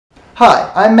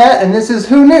Hi, I'm Matt and this is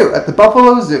Who Knew at the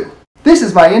Buffalo Zoo. This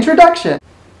is my introduction.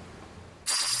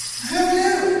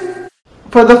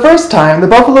 For the first time, the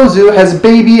Buffalo Zoo has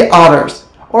baby otters,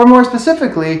 or more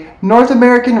specifically, North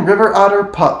American river otter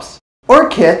pups, or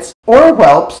kits, or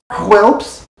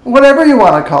whelps, whatever you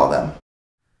want to call them.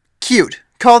 Cute.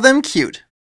 Call them cute.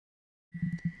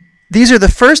 These are the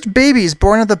first babies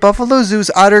born at the Buffalo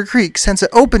Zoo's Otter Creek since it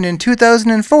opened in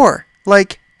 2004.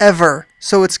 Like, ever.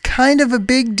 So it's kind of a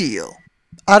big deal.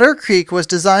 Otter Creek was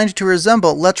designed to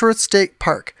resemble Letchworth State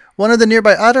Park, one of the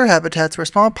nearby otter habitats where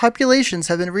small populations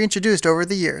have been reintroduced over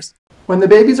the years. When the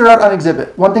babies are out on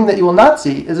exhibit, one thing that you will not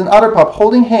see is an otter pup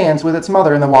holding hands with its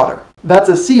mother in the water. That's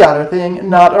a sea otter thing,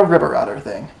 not a river otter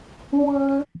thing.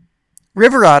 What?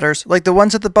 River otters, like the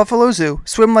ones at the Buffalo Zoo,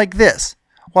 swim like this,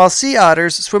 while sea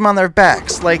otters swim on their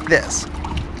backs like this.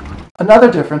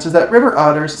 Another difference is that river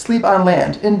otters sleep on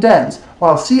land, in dens,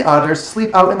 while sea otters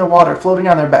sleep out in the water floating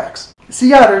on their backs.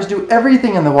 Sea otters do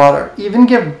everything in the water, even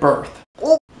give birth.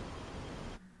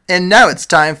 And now it's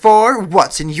time for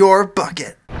What's in Your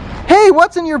Bucket? Hey,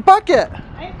 what's in your bucket?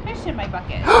 I have fish in my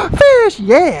bucket. Fish,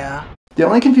 yeah! The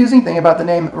only confusing thing about the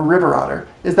name river otter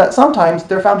is that sometimes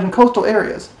they're found in coastal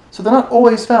areas, so they're not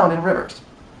always found in rivers.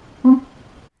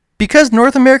 Because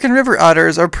North American river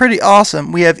otters are pretty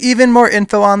awesome, we have even more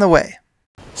info on the way.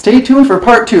 Stay tuned for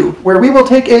part 2, where we will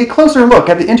take a closer look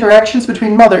at the interactions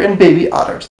between mother and baby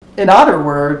otters. In otter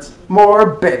words,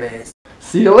 more babies.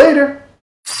 See you later!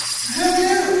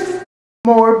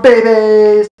 More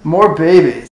babies! More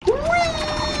babies!